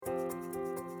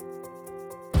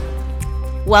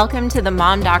Welcome to the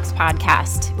Mom Docs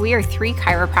podcast. We are three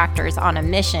chiropractors on a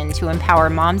mission to empower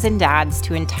moms and dads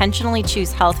to intentionally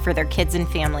choose health for their kids and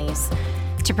families,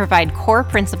 to provide core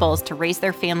principles to raise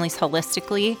their families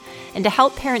holistically, and to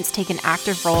help parents take an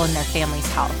active role in their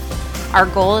family's health. Our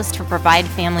goal is to provide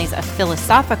families a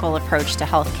philosophical approach to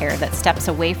healthcare that steps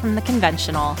away from the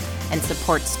conventional and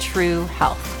supports true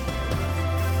health.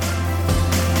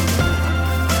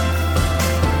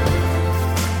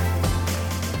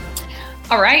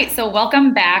 All right, so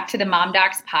welcome back to the Mom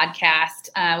Docs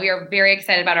podcast. We are very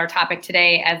excited about our topic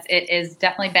today, as it has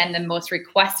definitely been the most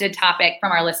requested topic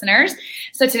from our listeners.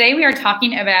 So today we are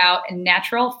talking about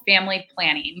natural family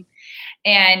planning.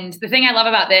 And the thing I love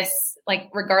about this, like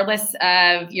regardless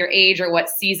of your age or what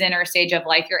season or stage of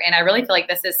life you're in, I really feel like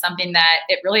this is something that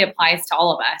it really applies to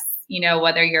all of us. You know,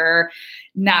 whether you're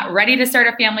not ready to start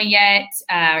a family yet,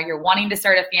 you're wanting to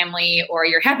start a family, or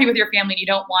you're happy with your family and you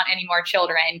don't want any more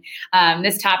children,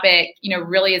 this topic,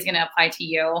 really is going to apply to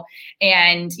you.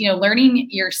 And, learning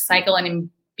your cycle and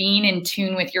being in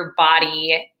tune with your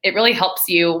body, it really helps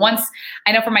you.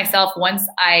 I know for myself, once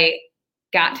I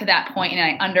got to that point and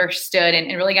I understood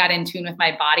and really got in tune with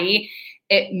my body,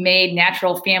 it made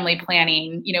natural family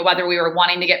planning, whether we were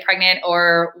wanting to get pregnant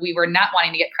or we were not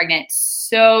wanting to get pregnant,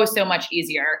 so much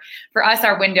easier. For us,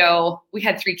 our window, we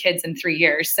had 3 kids in 3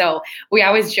 years. So we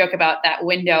always joke about that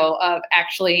window of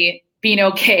actually being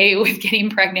okay with getting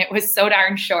pregnant was so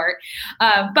darn short.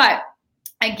 But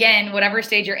again, whatever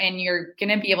stage you're in, you're going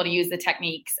to be able to use the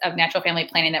techniques of natural family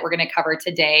planning that we're going to cover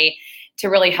today to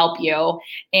really help you.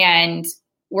 And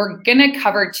we're going to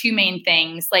cover 2 main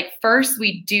things. Like first,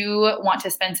 we do want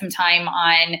to spend some time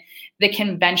on the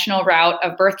conventional route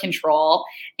of birth control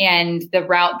and the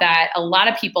route that a lot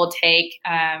of people take.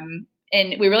 And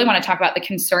we really want to talk about the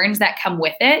concerns that come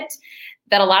with it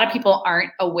that a lot of people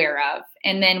aren't aware of.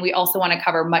 And then we also want to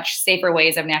cover much safer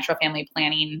ways of natural family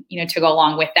planning, to go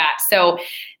along with that. So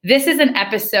this is an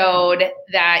episode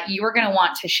that you are going to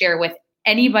want to share with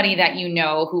anybody that you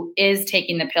know who is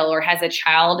taking the pill or has a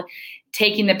child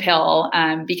taking the pill,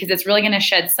 because it's really going to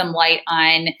shed some light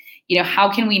on, how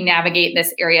can we navigate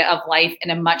this area of life in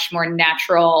a much more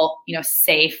natural,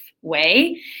 safe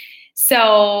way.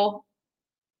 So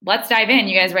let's dive in.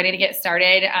 You guys ready to get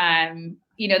started?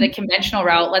 The conventional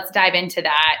route, let's dive into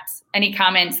that. Any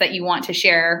comments that you want to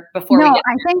share before we get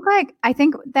there? I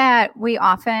think that we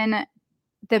often,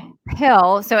 the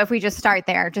pill, so if we just start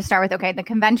with, okay, the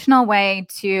conventional way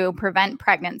to prevent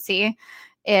pregnancy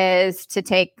is to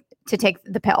take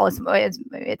the pill.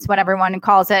 It's what everyone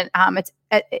calls it.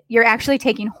 You're actually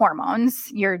taking hormones.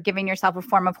 You're giving yourself a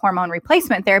form of hormone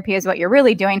replacement therapy is what you're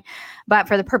really doing. But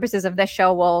for the purposes of this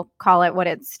show, we'll call it what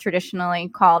it's traditionally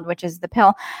called, which is the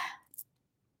pill.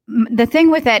 The thing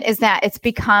with it is that it's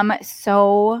become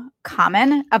so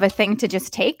common of a thing to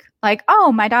just take. Like,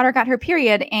 oh, my daughter got her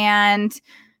period and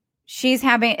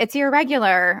it's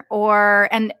irregular,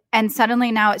 and suddenly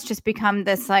now it's just become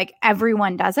this, like,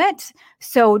 everyone does it.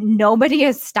 So nobody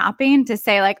is stopping to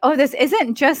say, like, oh, this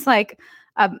isn't just like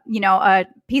a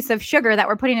piece of sugar that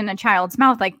we're putting in a child's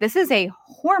mouth. Like, this is a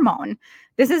hormone.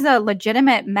 This is a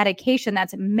legitimate medication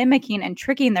that's mimicking and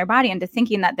tricking their body into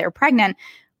thinking that they're pregnant.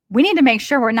 We need to make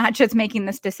sure we're not just making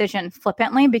this decision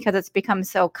flippantly because it's become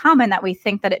so common that we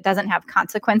think that it doesn't have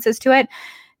consequences to it.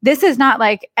 This is not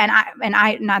like,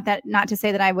 not to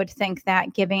say that I would think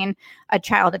that giving a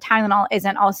child a Tylenol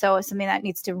isn't also something that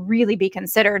needs to really be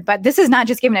considered, but this is not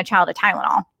just giving a child a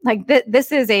Tylenol. Like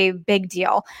this is a big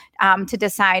deal to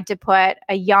decide to put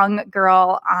a young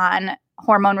girl on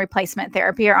hormone replacement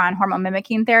therapy or on hormone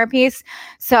mimicking therapies.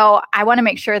 So I want to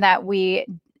make sure that we,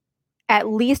 at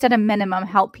least at a minimum,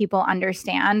 help people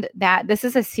understand that this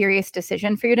is a serious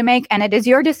decision for you to make, and it is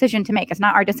your decision to make. It's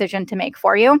not our decision to make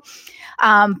for you.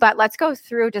 But let's go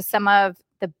through just some of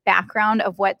the background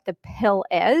of what the pill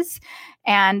is.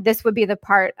 And this would be the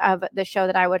part of the show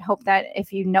that I would hope that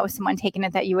if you know someone taking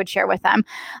it, that you would share with them.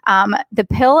 The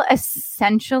pill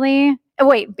essentially,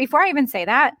 before I even say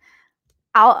that,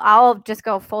 I'll just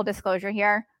go full disclosure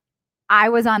here. I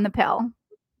was on the pill.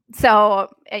 So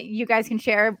you guys can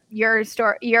share your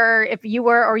story, if you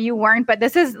were or you weren't, but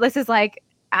this is like,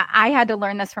 I had to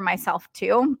learn this for myself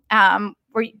too.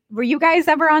 Were you guys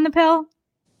ever on the pill?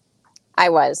 I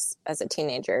was, as a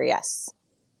teenager. Yes.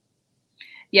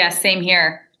 Yes, same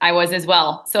here. I was as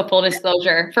well. So full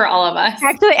disclosure for all of us.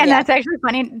 Actually, and That's actually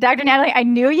funny. Dr. Natalie, I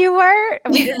knew you were.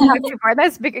 We didn't talk before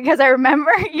this because I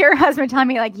remember your husband telling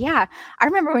me, like, yeah, I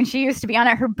remember when she used to be on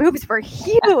it, her boobs were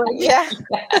huge. Yeah.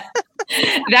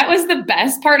 That was the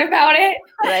best part about it.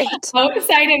 Right.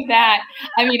 Outside of that,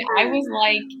 I mean, I was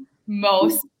like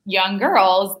most young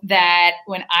girls that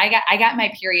when I got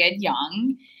my period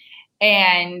young.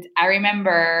 And I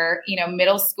remember,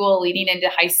 middle school leading into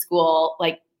high school,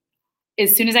 like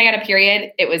as soon as I got a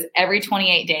period, it was every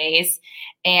 28 days.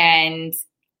 And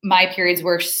my periods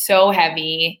were so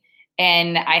heavy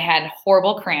and I had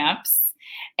horrible cramps.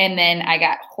 And then I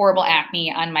got horrible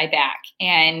acne on my back.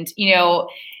 And,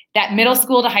 that middle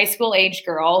school to high school age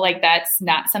girl, like that's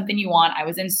not something you want. I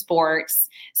was in sports.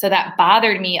 So that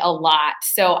bothered me a lot.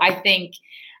 So I think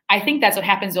that's what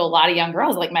happens to a lot of young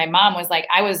girls. Like my mom was like,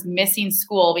 I was missing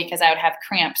school because I would have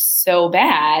cramps so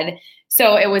bad.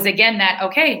 So it was again that,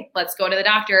 okay, let's go to the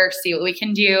doctor, see what we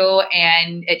can do.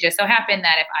 And it just so happened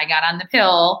that if I got on the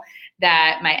pill,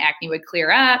 that my acne would clear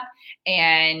up.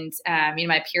 And,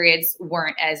 my periods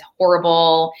weren't as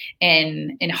horrible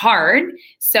and hard.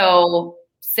 So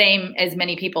same as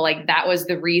many people, like that was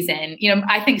the reason.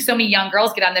 I think so many young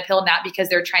girls get on the pill not because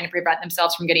they're trying to prevent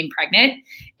themselves from getting pregnant.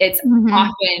 It's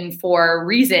often for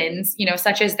reasons,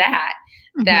 such as that,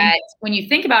 that when you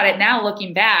think about it now,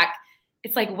 looking back,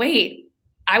 it's like, wait,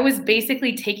 I was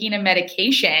basically taking a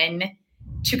medication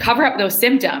to cover up those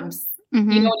symptoms.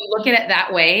 When you look at it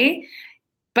that way.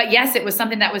 But yes, it was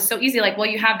something that was so easy. Like, well,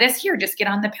 you have this here, just get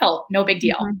on the pill. No big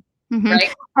deal.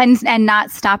 Right. And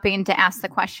not stopping to ask the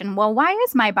question, well, why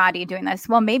is my body doing this?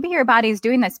 Well, maybe your body's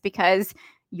doing this because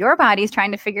your body's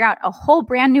trying to figure out a whole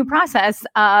brand new process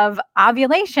of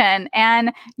ovulation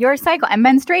and your cycle and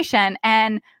menstruation.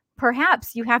 And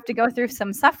perhaps you have to go through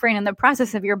some suffering in the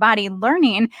process of your body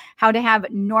learning how to have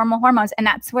normal hormones. And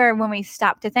that's where when we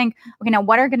stop to think, okay, now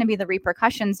what are going to be the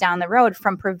repercussions down the road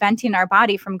from preventing our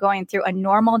body from going through a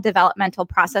normal developmental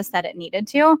process that it needed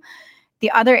to? The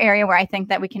other area where I think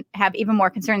that we can have even more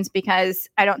concerns, because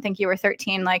I don't think you were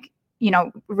 13,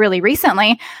 really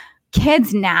recently,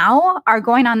 kids now are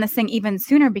going on this thing even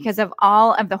sooner because of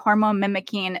all of the hormone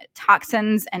mimicking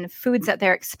toxins and foods that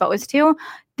they're exposed to.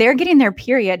 They're getting their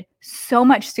period so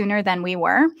much sooner than we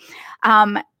were.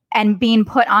 And being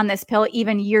put on this pill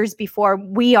even years before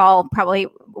we all probably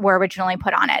were originally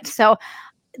put on it. So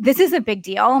this is a big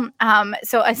deal.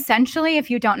 So essentially,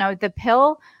 if you don't know, the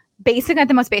pill, at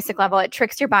the most basic level, it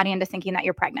tricks your body into thinking that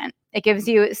you're pregnant. It gives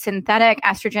you synthetic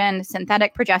estrogen,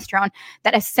 synthetic progesterone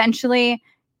that essentially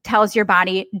tells your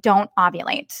body don't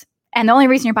ovulate. And the only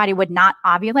reason your body would not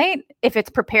ovulate, if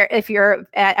you're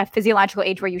at a physiological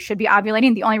age where you should be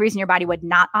ovulating, the only reason your body would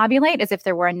not ovulate is if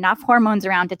there were enough hormones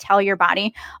around to tell your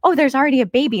body, oh, there's already a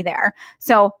baby there,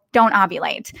 so don't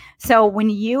ovulate. So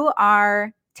when you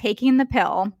are taking the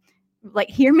pill,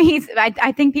 hear me,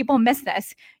 I think people miss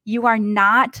this. You are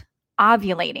not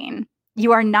ovulating.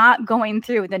 You are not going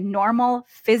through the normal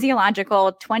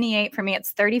physiological 28, for me,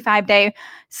 it's 35-day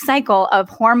cycle of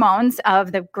hormones,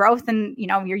 of the growth and,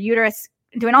 your uterus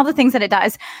doing all the things that it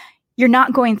does. You're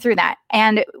not going through that.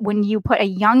 And when you put a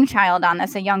young child on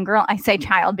this, a young girl, I say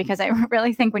child because I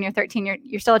really think when you're 13,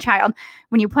 you're still a child.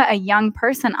 When you put a young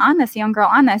person on this, a young girl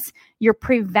on this, you're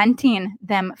preventing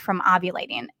them from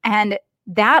ovulating. And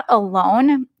that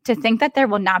alone, to think that there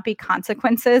will not be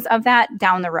consequences of that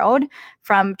down the road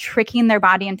from tricking their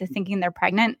body into thinking they're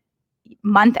pregnant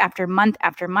month after month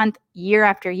after month, year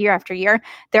after year after year,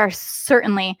 there are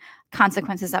certainly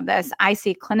consequences of this. I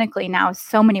see clinically now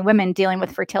so many women dealing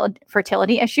with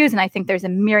fertility issues, and I think there's a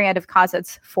myriad of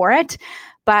causes for it,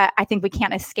 but I think we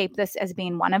can't escape this as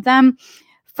being one of them.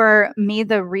 For me,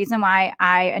 the reason why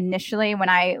I initially, when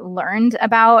I learned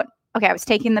about I was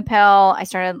taking the pill, I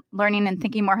started learning and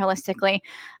thinking more holistically.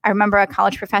 I remember a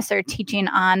college professor teaching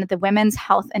on the Women's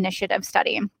Health Initiative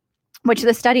study, which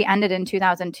the study ended in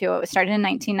 2002. It was started in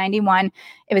 1991.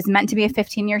 It was meant to be a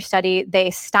 15-year study.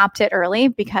 They stopped it early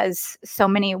because so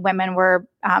many women were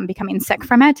becoming sick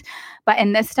from it. But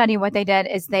in this study, what they did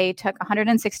is they took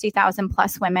 160,000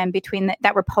 plus women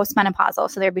that were postmenopausal.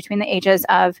 So they're between the ages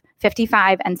of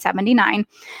 55 and 79.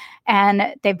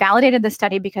 And they validated the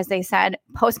study because they said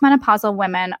postmenopausal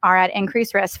women are at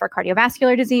increased risk for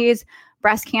cardiovascular disease,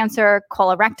 breast cancer,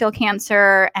 colorectal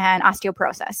cancer, and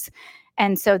osteoporosis.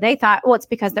 And so they thought, well, it's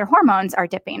because their hormones are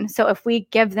dipping. So if we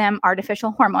give them artificial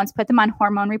hormones, put them on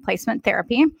hormone replacement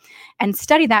therapy and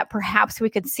study that, perhaps we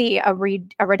could see a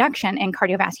reduction in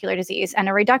cardiovascular disease and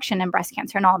a reduction in breast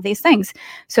cancer and all of these things.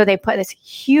 So they put this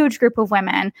huge group of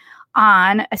women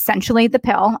on essentially the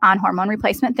pill, on hormone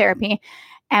replacement therapy.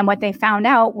 And what they found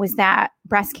out was that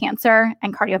breast cancer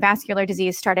and cardiovascular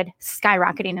disease started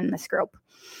skyrocketing in this group.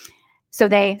 So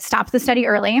they stopped the study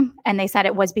early, and they said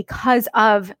it was because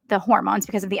of the hormones,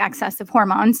 because of the excess of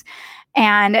hormones.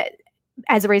 And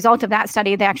as a result of that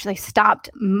study, they actually stopped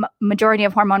majority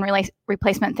of hormone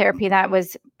replacement therapy that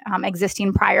was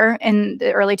existing prior in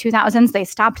the early 2000s. They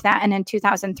stopped that. And in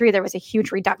 2003, there was a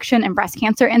huge reduction in breast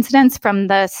cancer incidence from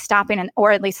the stopping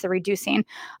or at least the reducing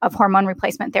of hormone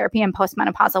replacement therapy in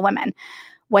postmenopausal women.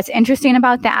 What's interesting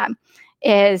about that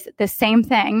is the same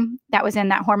thing that was in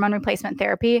that hormone replacement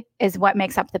therapy is what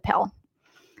makes up the pill.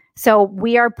 So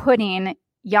we are putting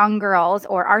young girls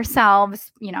or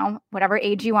ourselves, whatever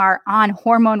age you are, on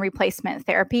hormone replacement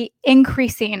therapy,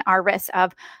 increasing our risk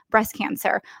of breast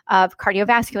cancer, of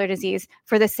cardiovascular disease,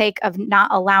 for the sake of not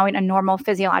allowing a normal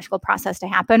physiological process to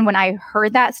happen. When I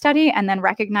heard that study and then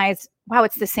recognized, wow,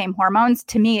 it's the same hormones,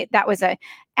 to me, that was a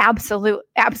absolute,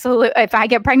 if I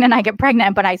get pregnant, I get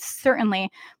pregnant, but I certainly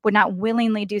would not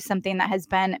willingly do something that has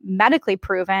been medically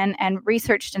proven and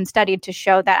researched and studied to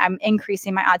show that I'm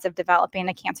increasing my odds of developing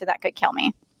a cancer that could kill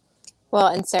me. Well,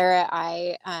 and Sarah,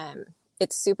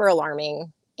 it's super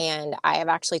alarming. And I have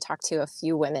actually talked to a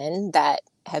few women that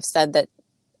have said that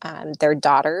their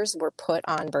daughters were put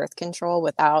on birth control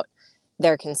without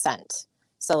their consent.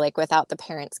 So like without the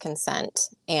parents' consent.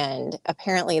 And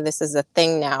apparently this is a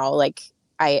thing now. Like,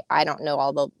 I don't know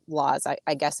all the laws.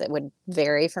 I guess it would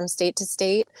vary from state to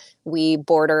state. We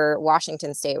border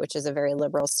Washington State, which is a very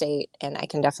liberal state. And I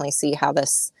can definitely see how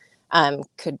this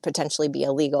could potentially be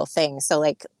a legal thing. So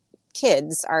like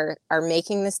kids are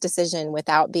making this decision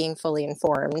without being fully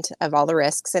informed of all the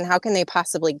risks. And how can they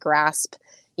possibly grasp,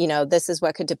 this is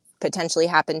what could potentially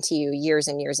happen to you years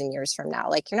and years and years from now.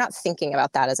 Like, you're not thinking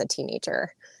about that as a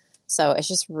teenager. So it's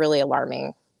just really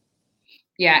alarming.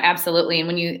 Yeah, absolutely. And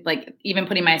when you even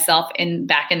putting myself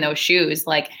back in those shoes,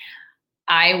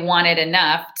 I wanted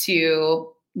enough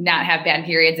to not have bad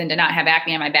periods and to not have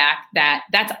acne on my back.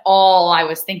 That's all I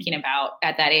was thinking about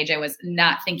at that age. I was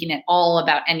not thinking at all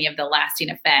about any of the lasting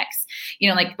effects.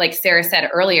 Like Sarah said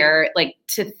earlier,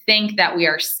 to think that we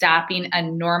are stopping a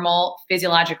normal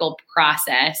physiological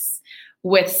process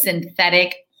with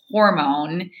synthetic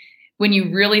hormone, when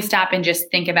you really stop and just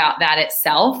think about that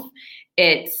itself,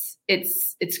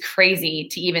 it's crazy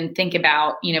to even think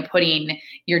about, putting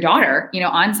your daughter,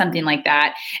 on something like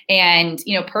that. And,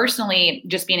 personally,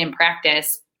 just being in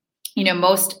practice,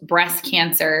 most breast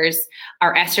cancers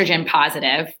are estrogen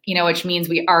positive, which means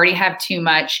we already have too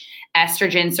much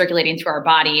estrogen circulating through our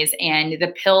bodies, and the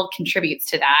pill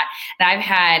contributes to that. And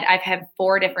I've had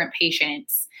 4 different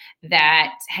patients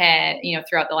that had,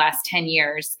 throughout the last 10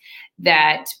 years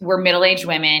that were middle-aged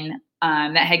women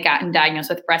that had gotten diagnosed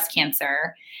with breast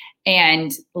cancer.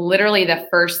 And literally the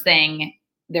first thing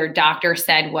their doctor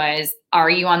said was, are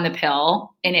you on the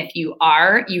pill? And if you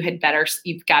are, you've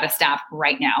got to stop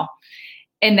right now.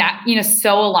 And that,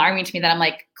 so alarming to me that I'm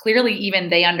like, clearly even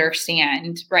they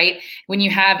understand, right? When you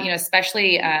have,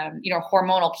 especially,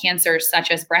 hormonal cancers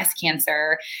such as breast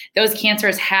cancer, those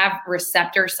cancers have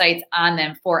receptor sites on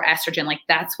them for estrogen. Like,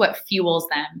 that's what fuels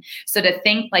them. So to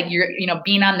think you're,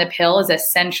 being on the pill is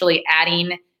essentially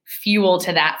adding fuel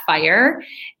to that fire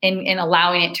and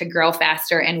allowing it to grow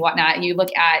faster and whatnot. You look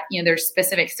at, there's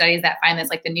specific studies that find this,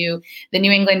 like the New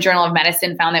England Journal of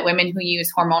Medicine found that women who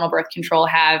use hormonal birth control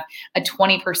have a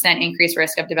 20% increased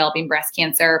risk of developing breast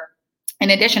cancer. In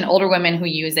addition, older women who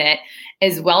use it,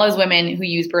 as well as women who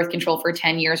use birth control for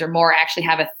 10 years or more, actually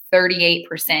have a 38%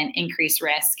 increased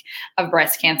risk of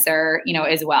breast cancer,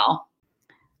 as well.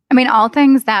 I mean, all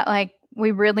things that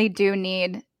we really do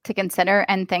need to consider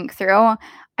and think through.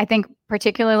 I think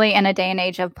particularly in a day and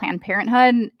age of Planned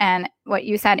Parenthood and what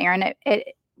you said, Erin,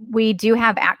 we do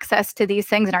have access to these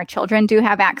things, and our children do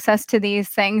have access to these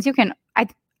things.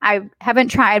 I haven't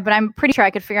tried, but I'm pretty sure I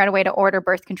could figure out a way to order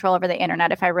birth control over the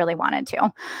internet if I really wanted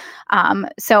to.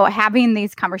 So having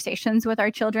these conversations with our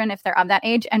children, if they're of that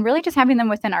age, and really just having them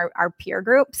within our peer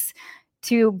groups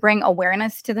to bring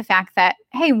awareness to the fact that,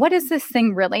 hey, what is this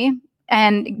thing really?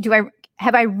 And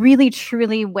have I really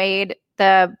truly weighed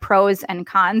the pros and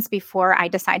cons before I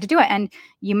decide to do it? And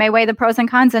you may weigh the pros and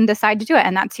cons and decide to do it,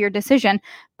 and that's your decision.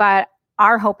 But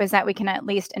our hope is that we can at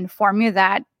least inform you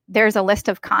that there's a list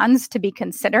of cons to be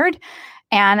considered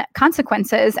and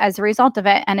consequences as a result of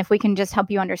it. And if we can just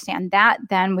help you understand that,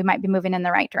 then we might be moving in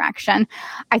the right direction.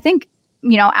 I think,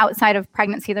 outside of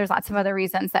pregnancy, there's lots of other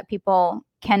reasons that people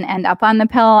can end up on the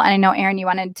pill. And I know, Erin, you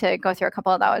wanted to go through a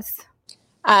couple of those.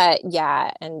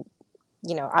 Yeah. And,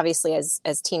 obviously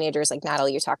as teenagers, like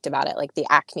Natalie, you talked about it, like the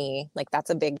acne, that's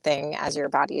a big thing as your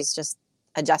body's just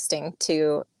adjusting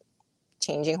to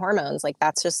changing hormones.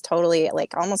 That's just totally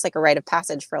almost like a rite of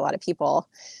passage for a lot of people.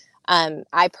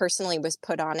 I personally was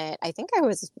put on it. I think I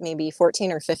was maybe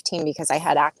 14 or 15 because I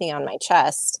had acne on my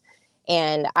chest.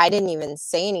 And I didn't even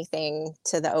say anything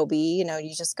to the OB. You know,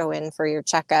 you just go in for your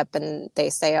checkup and they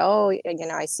say, oh, you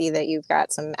know, I see that you've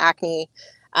got some acne.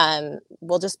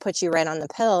 We'll just put you right on the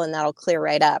pill and that'll clear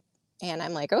right up. And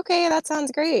I'm like, okay, that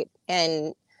sounds great.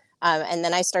 And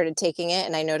then I started taking it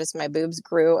and I noticed my boobs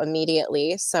grew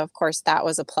immediately. So of course that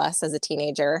was a plus as a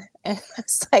teenager. And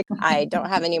it's like, I don't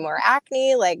have any more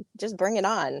acne, like just bring it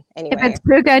on anyway. If it's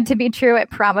too good to be true,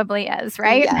 it probably is,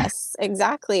 right? Yes,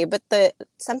 exactly. But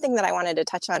something that I wanted to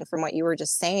touch on from what you were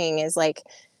just saying is like,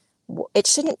 it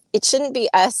shouldn't be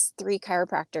us three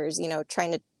chiropractors, you know,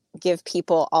 trying to give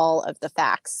people all of the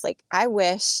facts. Like I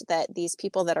wish that these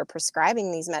people that are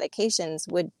prescribing these medications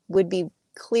would be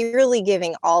clearly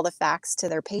giving all the facts to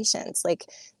their patients. Like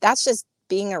that's just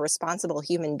being a responsible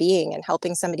human being and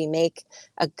helping somebody make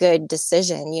a good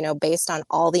decision, you know, based on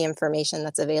all the information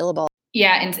that's available.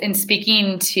 Yeah. And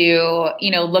speaking to, you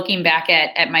know, looking back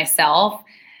at myself,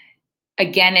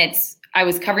 again, I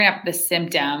was covering up the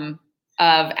symptom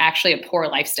of actually a poor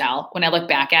lifestyle. When I look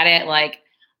back at it, like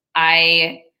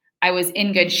I was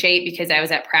in good shape because I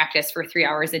was at practice for 3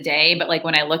 hours a day. But like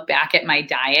when I look back at my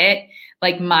diet,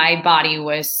 like my body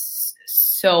was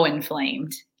so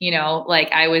inflamed, you know,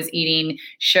 like I was eating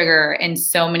sugar and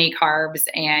so many carbs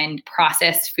and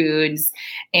processed foods.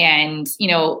 And, you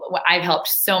know, I've helped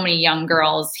so many young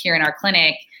girls here in our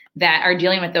clinic that are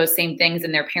dealing with those same things.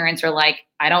 And their parents are like,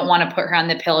 I don't want to put her on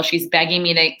the pill. She's begging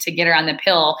me to get her on the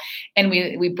pill. And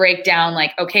we break down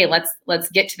like, okay, let's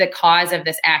get to the cause of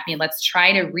this acne. Let's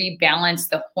try to rebalance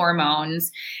the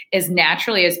hormones as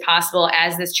naturally as possible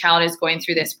as this child is going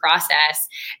through this process.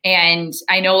 And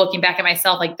I know looking back at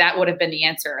myself, like that would have been the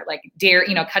answer, like dairy,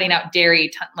 you know, cutting out dairy,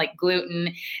 like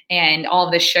gluten and all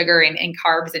of the sugar and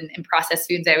carbs and processed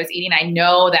foods I was eating. I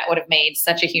know that would have made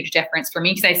such a huge difference for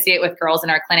me because I see it with girls in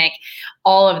our clinic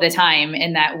all of the time,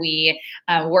 in that we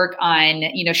work on,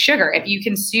 you know, sugar. If you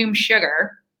consume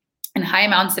sugar in high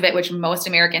amounts of it, which most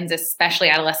Americans, especially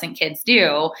adolescent kids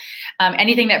do,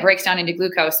 anything that breaks down into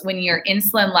glucose, when your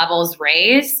insulin levels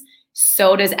raise,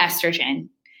 so does estrogen.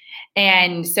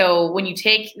 And so when you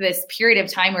take this period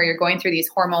of time where you're going through these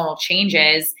hormonal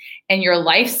changes and your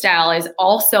lifestyle is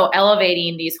also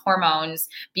elevating these hormones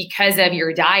because of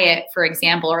your diet, for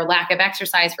example, or lack of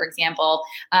exercise, for example,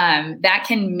 that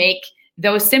can make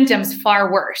those symptoms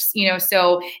far worse, you know.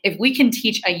 So if we can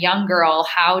teach a young girl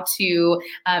how to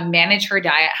manage her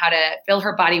diet, how to fill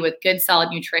her body with good, solid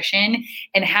nutrition,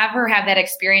 and have her have that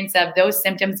experience of those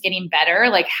symptoms getting better,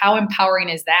 like how empowering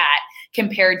is that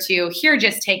compared to here,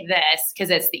 just take this because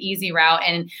it's the easy route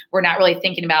and we're not really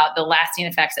thinking about the lasting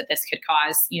effects that this could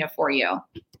cause, you know, for you.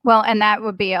 Well, and that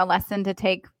would be a lesson to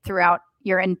take throughout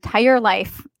your entire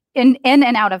life in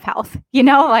and out of health. You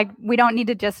know, like we don't need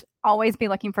to just always be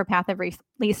looking for path of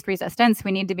least resistance.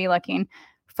 We need to be looking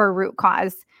for root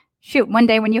cause. Shoot, one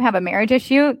day when you have a marriage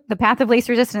issue, the path of least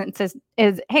resistance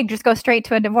is hey, just go straight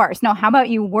to a divorce. No, how about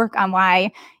you work on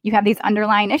why you have these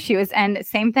underlying issues? And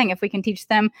same thing, if we can teach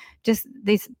them just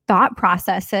these thought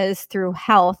processes through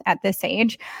health at this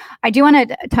age. I do want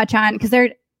to touch on, because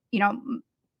they're, you know,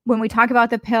 when we talk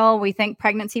about the pill, we think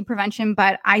pregnancy prevention,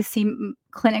 but I see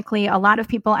clinically a lot of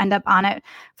people end up on it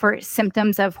for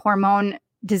symptoms of hormone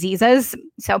diseases.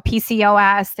 So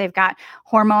PCOS, they've got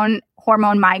hormone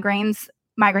migraines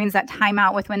that time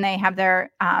out with when they have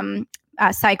their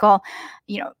cycle,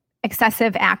 you know,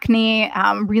 excessive acne,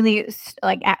 really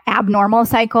like abnormal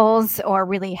cycles or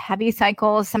really heavy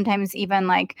cycles, sometimes even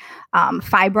like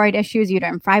fibroid issues,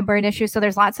 uterine fibroid issues. So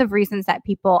there's lots of reasons that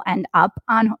people end up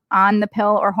on the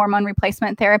pill or hormone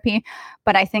replacement therapy.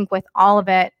 But I think with all of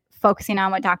it, focusing on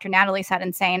what Dr. Natalie said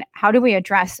and saying, how do we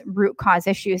address root cause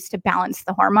issues to balance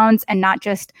the hormones and not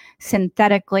just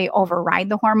synthetically override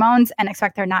the hormones and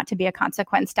expect there not to be a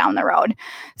consequence down the road?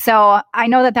 So I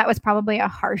know that was probably a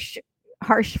harsh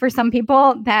for some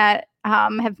people that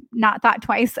have not thought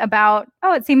twice about,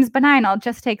 oh, it seems benign, I'll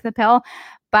just take the pill.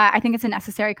 But I think it's a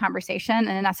necessary conversation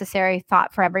and a necessary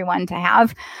thought for everyone to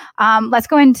have. Let's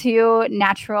go into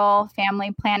natural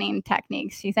family planning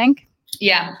techniques, do you think?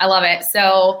 Yeah, I love it.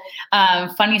 So,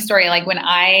 funny story, like when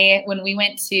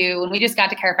we just got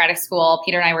to chiropractic school,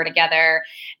 Peter and I were together,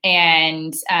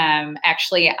 and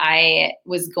actually I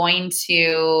was going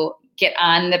to get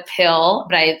on the pill,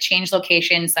 but I had changed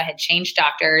locations. So I had changed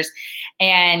doctors,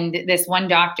 and this one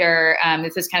doctor,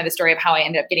 this is kind of the story of how I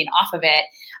ended up getting off of it.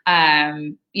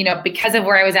 You know, because of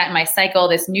where I was at in my cycle,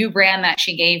 this new brand that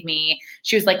she gave me,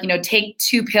 she was like, you know, take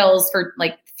 2 pills for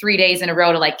like 3 days in a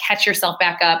row to like catch yourself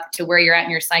back up to where you're at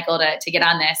in your cycle to get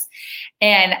on this.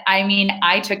 And I mean,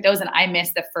 I took those and I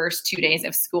missed the first 2 days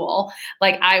of school.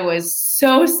 Like I was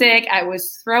so sick. I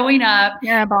was throwing up.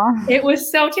 Terrible. It was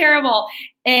so terrible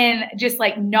and just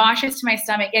like nauseous to my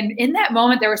stomach. And in that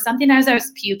moment, there was something as I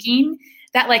was puking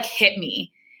that like hit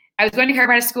me. I was going to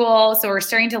chiropractic school, so we're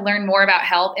starting to learn more about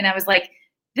health. And I was like,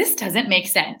 this doesn't make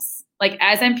sense. Like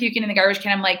as I'm puking in the garbage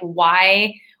can, I'm like,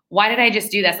 why did I just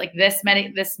do this? Like this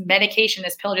medication,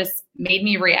 this pill just made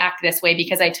me react this way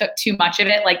because I took too much of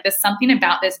it. Like something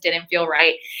about this didn't feel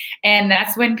right. And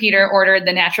that's when Peter ordered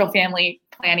the Natural Family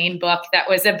Planning book that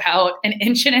was about 1.5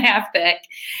 inches thick.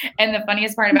 And the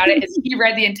funniest part about it is he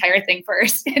read the entire thing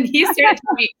first and he started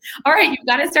telling me, all right, you've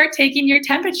got to start taking your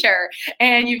temperature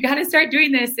and you've got to start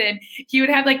doing this. And he would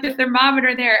have like the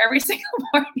thermometer there every single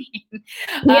morning.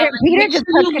 Peter just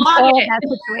took control of that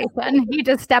situation. He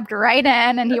just stepped right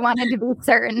in and he wanted to be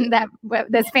certain that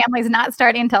this family's not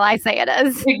starting until I say it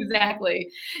is. Exactly.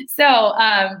 So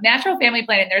Natural Family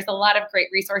Planning, there's a lot of great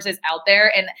resources out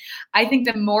there. And I think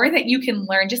the more that you can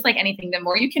learn, just like anything, the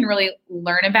more you can really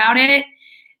learn about it,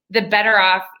 the better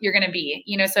off you're going to be.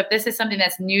 So if this is something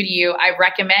that's new to you, I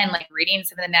recommend like reading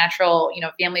some of the natural,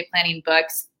 family planning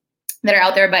books that are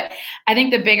out there. But I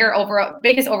think the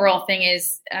biggest overall thing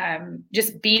is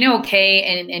just being okay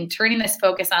and turning this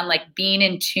focus on like being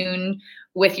in tune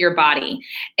with your body.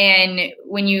 And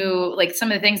when you like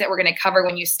some of the things that we're going to cover,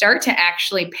 when you start to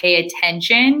actually pay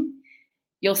attention,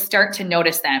 you'll start to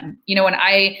notice them. When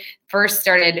I first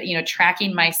started,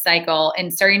 tracking my cycle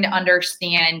and starting to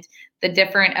understand the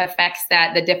different effects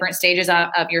that the different stages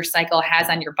of your cycle has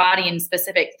on your body and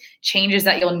specific changes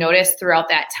that you'll notice throughout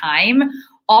that time,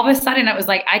 all of a sudden it was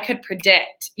like, I could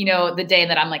predict, the day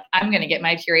that I'm like, I'm going to get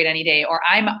my period any day, or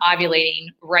I'm ovulating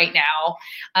right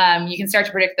now. You can start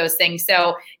to predict those things.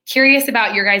 So curious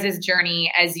about your guys'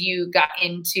 journey as you got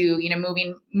into,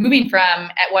 moving from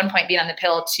at one point being on the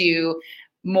pill to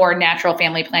more natural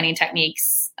family planning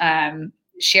techniques.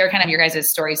 Share kind of your guys'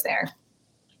 stories there.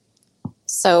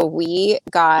 So we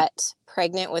got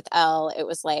pregnant with Elle. It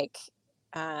was like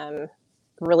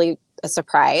really a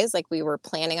surprise. Like we were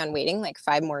planning on waiting like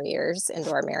 5 more years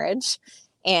into our marriage.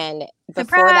 And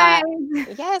before that,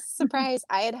 yes, surprise.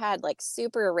 I had like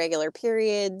super irregular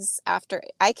periods after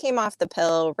I came off the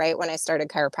pill right when I started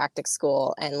chiropractic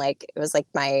school. And like, it was like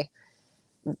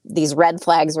these red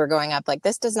flags were going up, like,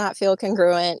 this does not feel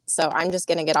congruent. So I'm just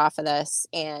going to get off of this.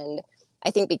 And I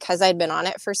think because I'd been on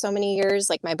it for so many years,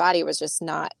 like my body was just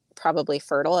not probably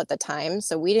fertile at the time.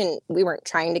 So we weren't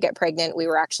trying to get pregnant. We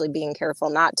were actually being careful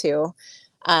not to.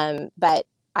 But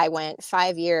I went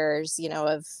 5 years,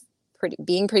 of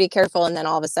being pretty careful. And then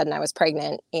all of a sudden I was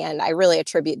pregnant. And I really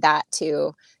attribute that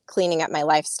to cleaning up my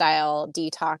lifestyle,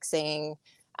 detoxing,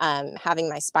 having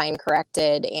my spine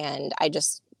corrected. And I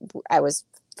was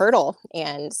fertile.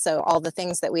 And so all the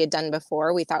things that we had done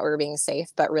before, we thought we were being safe,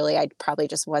 but really I probably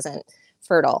just wasn't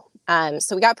fertile.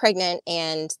 So we got pregnant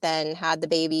and then had the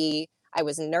baby. I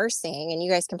was nursing, and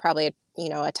you guys can probably,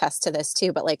 attest to this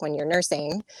too, but like when you're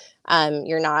nursing,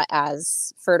 you're not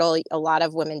as fertile. A lot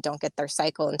of women don't get their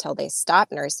cycle until they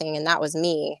stop nursing. And that was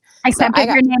me. Except if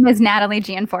your name is Natalie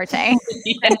Gianforte.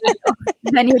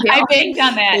 Then you do. I banked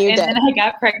on that. Then I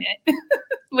got pregnant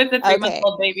with the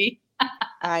 3-month-old baby.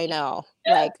 I know,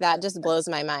 like that just blows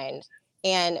my mind.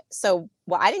 And so,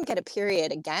 I didn't get a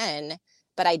period again,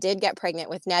 but I did get pregnant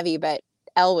with Nevi, but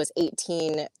Elle was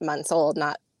 18 months old,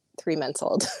 not 3 months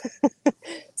old.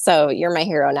 So you're my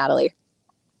hero, Natalie.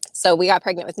 So we got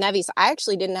pregnant with Nevi. So I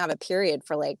actually didn't have a period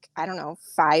for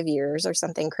 5 years or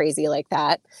something crazy like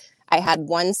that. I had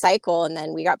one cycle and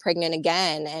then we got pregnant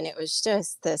again. And it was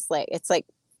just this, it's like,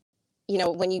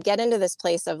 when you get into this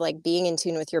place of like being in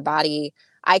tune with your body,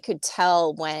 I could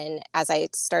tell as I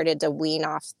started to wean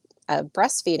off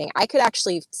breastfeeding, I could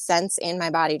actually sense in my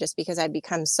body, just because I'd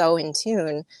become so in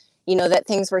tune, that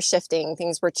things were shifting,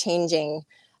 things were changing.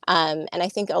 And I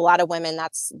think a lot of women,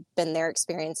 that's been their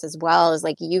experience as well, is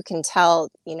like, you can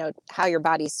tell, how your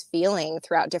body's feeling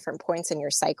throughout different points in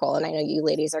your cycle. And I know you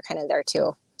ladies are kind of there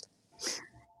too.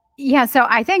 Yeah. So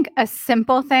I think a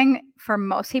simple thing for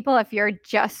most people, if you're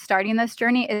just starting this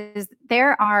journey, is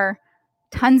there are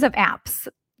tons of apps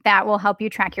that will help you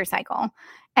track your cycle.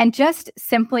 And just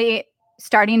simply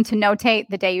starting to notate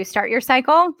the day you start your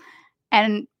cycle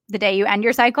and the day you end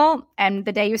your cycle and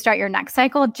the day you start your next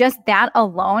cycle, just that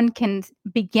alone can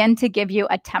begin to give you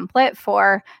a template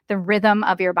for the rhythm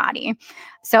of your body.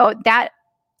 So that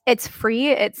it's free,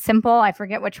 it's simple. I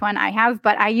forget which one I have,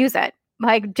 but I use it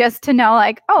just to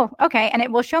know oh, okay. And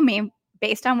it will show me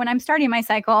based on when I'm starting my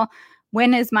cycle,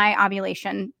 when is my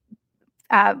ovulation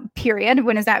period?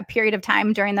 When is that period of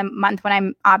time during the month when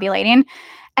I'm ovulating?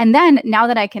 And then now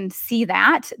that I can see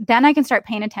that, then I can start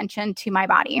paying attention to my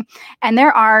body. And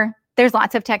there's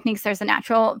lots of techniques. There's a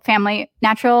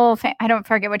I don't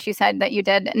forget what you said that you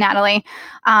did, Natalie.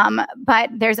 But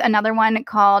there's another one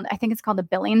I think it's called the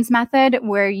Billings method,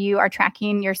 where you are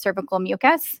tracking your cervical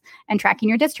mucus and tracking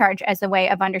your discharge as a way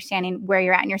of understanding where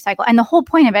you're at in your cycle. And the whole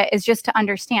point of it is just to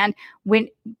understand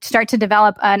start to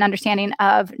develop an understanding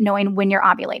of knowing when you're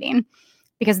ovulating,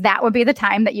 because that would be the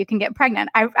time that you can get pregnant.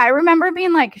 I remember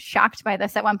being like shocked by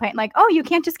this at one point, like, oh, you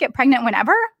can't just get pregnant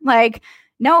whenever? Like,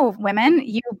 no, women,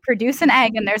 you produce an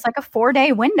egg and there's like a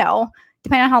 4-day window,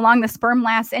 depending on how long the sperm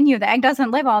lasts in you. The egg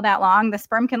doesn't live all that long. The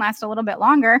sperm can last a little bit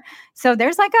longer. So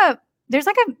there's like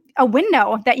a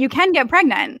window that you can get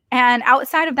pregnant. And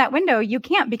outside of that window, you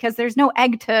can't, because there's no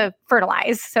egg to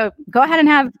fertilize. So go ahead and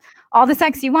have all the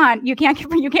sex you want. You can't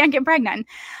get pregnant.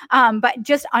 But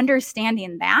just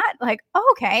understanding that, like,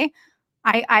 oh, okay,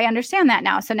 I understand that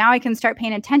now. So now I can start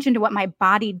paying attention to what my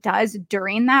body does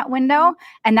during that window.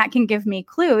 And that can give me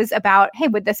clues about, hey,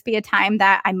 would this be a time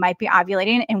that I might be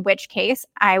ovulating? In which case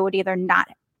I would either not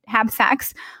have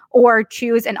sex or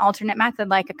choose an alternate method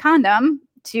like a condom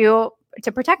to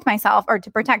protect myself, or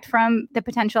to protect from the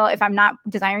potential if I'm not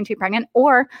desiring to be pregnant,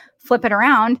 or flip it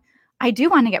around. I do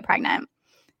want to get pregnant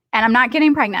and I'm not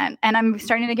getting pregnant and I'm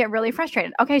starting to get really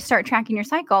frustrated. Okay, start tracking your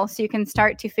cycle so you can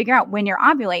start to figure out when you're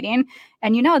ovulating.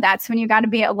 And that's when you got to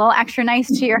be a little extra nice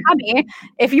to your hubby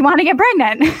if you want to get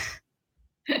pregnant.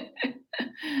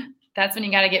 That's when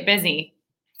you got to get busy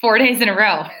 4 days in a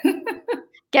row.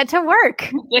 Get to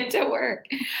work. Get to work.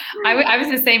 I was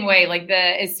the same way. Like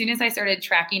as soon as I started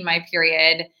tracking my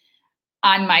period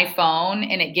on my phone,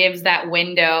 and it gives that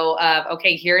window of,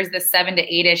 okay, here's the 7 to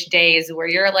 8-ish days where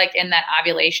you're like in that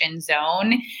ovulation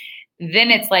zone. Then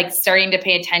it's like starting to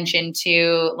pay attention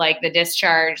to like the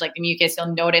discharge, like the mucus.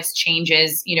 You'll notice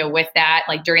changes, with that.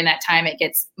 Like during that time, it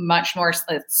gets much more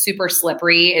super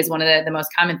slippery is one of the most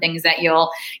common things that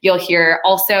you'll hear.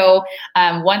 Also,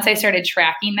 once I started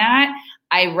tracking that,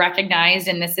 I recognized,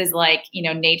 and this is like,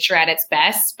 nature at its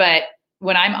best, but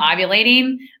when I'm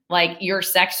ovulating, like your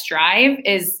sex drive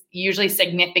is usually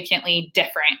significantly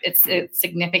different. It's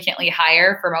significantly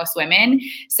higher for most women.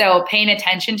 So paying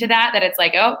attention to that it's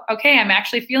like, oh, okay, I'm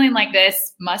actually feeling like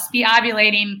this, must be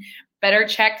ovulating. Better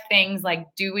check things like,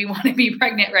 do we want to be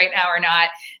pregnant right now or not?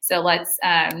 So let's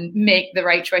make the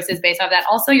right choices based off that.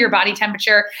 Also, your body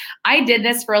temperature. I did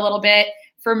this for a little bit.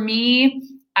 For me,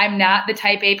 I'm not the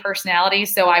type A personality,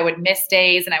 so I would miss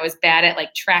days and I was bad at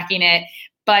like tracking it.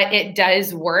 But it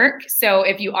does work. So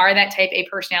if you are that type A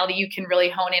personality, you can really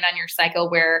hone in on your cycle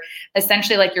where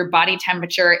essentially like your body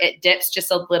temperature, it dips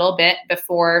just a little bit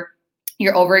before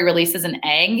your ovary releases an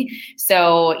egg.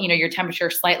 So, your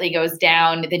temperature slightly goes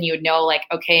down. Then you would know like,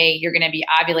 okay, you're going to be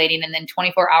ovulating. And then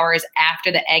 24 hours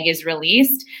after the egg is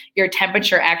released, your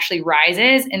temperature actually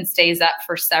rises and stays up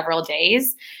for several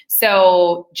days.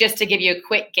 So just to give you a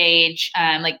quick gauge,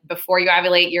 like before you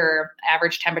ovulate, your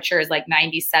average temperature is like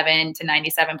 97 to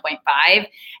 97.5.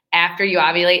 After you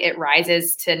ovulate, it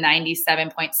rises to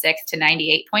 97.6 to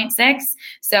 98.6.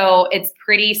 So it's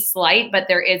pretty slight, but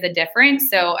there is a difference.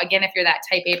 So again, if you're that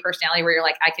type A personality where you're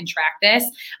like, I can track this,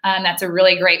 that's a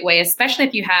really great way, especially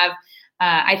if you have,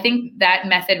 I think that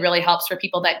method really helps for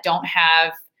people that don't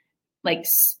have like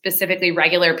specifically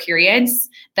regular periods.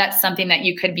 That's something that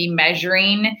you could be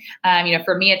measuring.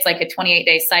 For me, it's like a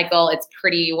 28-day cycle. It's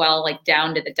pretty well like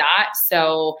down to the dot.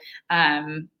 So,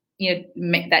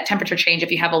 make that temperature change.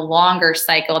 If you have a longer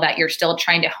cycle that you're still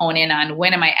trying to hone in on,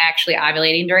 when am I actually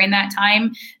ovulating during that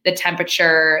time? The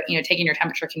temperature, taking your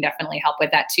temperature can definitely help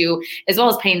with that too, as well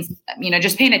as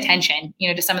just paying attention,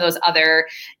 to some of those other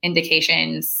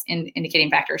indicating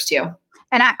factors too.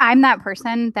 And I'm that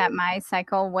person that my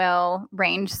cycle will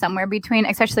range somewhere between,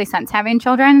 especially since having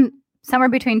children, somewhere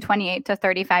between 28 to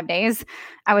 35 days.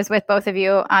 I was with both of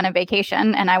you on a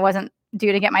vacation and I wasn't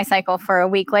due to get my cycle for a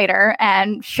week later.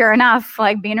 And sure enough,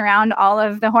 like being around all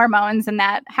of the hormones in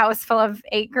that house full of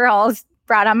 8 girls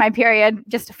brought on my period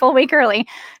just a full week early.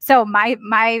 So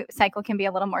my cycle can be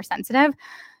a little more sensitive.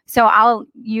 So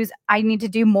I need to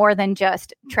do more than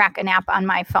just track an app on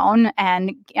my phone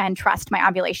and trust my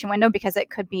ovulation window, because it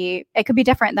could be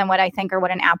different than what I think or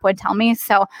what an app would tell me.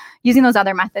 So using those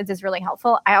other methods is really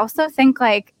helpful. I also think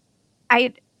like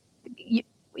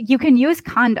you can use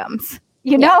condoms.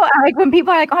 Like when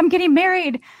people are like, oh, I'm getting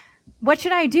married, what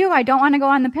should I do? I don't want to go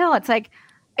on the pill. It's like,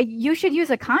 you should use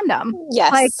a condom.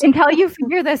 Yes. Like until you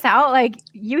figure this out, like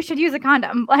you should use a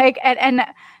condom. Like, and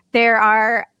there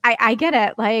are, I get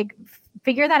it. Like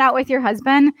figure that out with your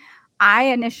husband. I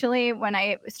initially, when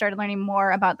I started learning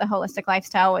more about the holistic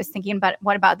lifestyle, was thinking, but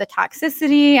what about the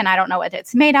toxicity? And I don't know what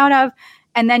it's made out of.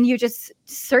 And then you just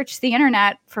search the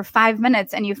internet for 5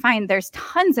 minutes and you find there's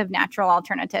tons of natural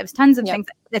alternatives, tons of things.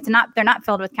 They're not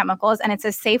filled with chemicals, and it's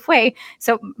a safe way.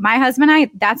 So my husband and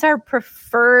I, that's our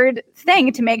preferred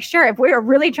thing to make sure if we are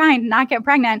really trying to not get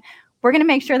pregnant, we're going to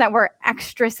make sure that we're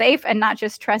extra safe and not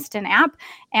just trust an app.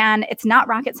 And it's not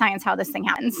rocket science how this thing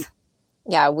happens.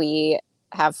 Yeah, we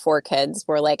have 4 kids.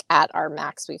 We're like at our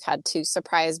max. We've had 2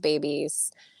 surprise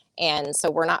babies. And so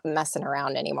we're not messing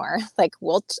around anymore. Like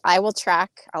I will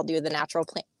track, I'll do the natural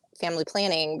family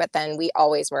planning, but then we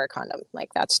always wear a condom. Like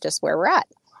that's just where we're at.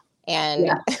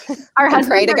 And our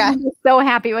husbands are so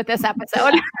happy with this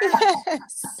episode.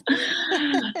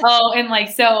 Oh, and like,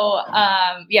 so,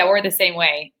 we're the same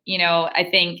way. You know, I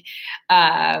think,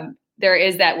 there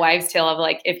is that wives' tale of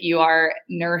like, if you are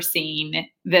nursing,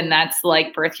 then that's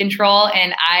like birth control.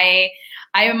 And I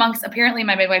apparently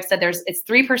my midwife said it's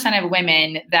 3% of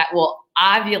women that will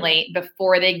ovulate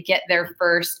before they get their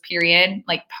first period,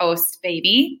 like post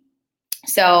baby.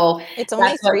 So it's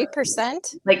only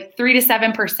 3%, like 3 to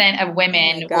 7% of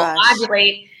women will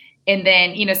ovulate. And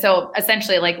then, you know, so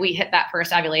essentially like we hit that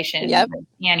first ovulation. Yep. With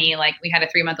Annie, like we had a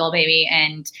 3-month-old baby,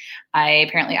 and I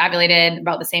apparently ovulated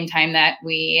about the same time that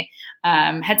we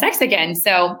had sex again.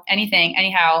 So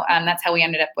anyhow, that's how we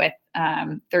ended up with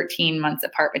 13 months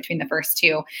apart between the first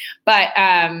 2. But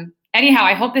anyhow,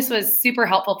 I hope this was super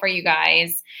helpful for you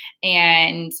guys.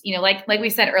 And, you know, like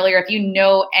we said earlier, if you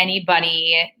know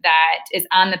anybody that is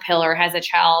on the pill or has a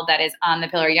child that is on the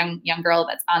pill, or young girl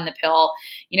that's on the pill,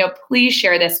 you know, please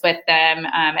share this with them.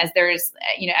 As there's,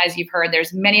 you know, as you've heard,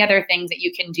 there's many other things that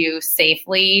you can do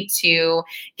safely to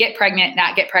get pregnant,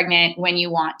 not get pregnant when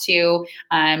you want to,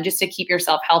 just to keep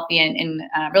yourself healthy and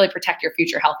really protect your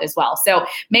future health as well. So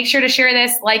make sure to share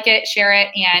this, like it, share it,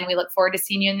 and we look forward to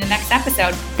seeing you in the next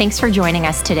episode. Thanks for joining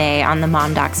us today on the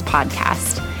Mom Docs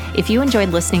podcast. If you enjoyed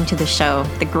listening to the show,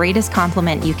 the greatest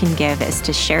compliment you can give is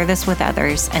to share this with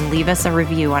others and leave us a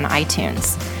review on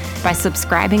iTunes. By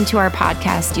subscribing to our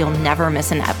podcast, you'll never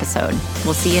miss an episode.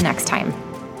 We'll see you next time.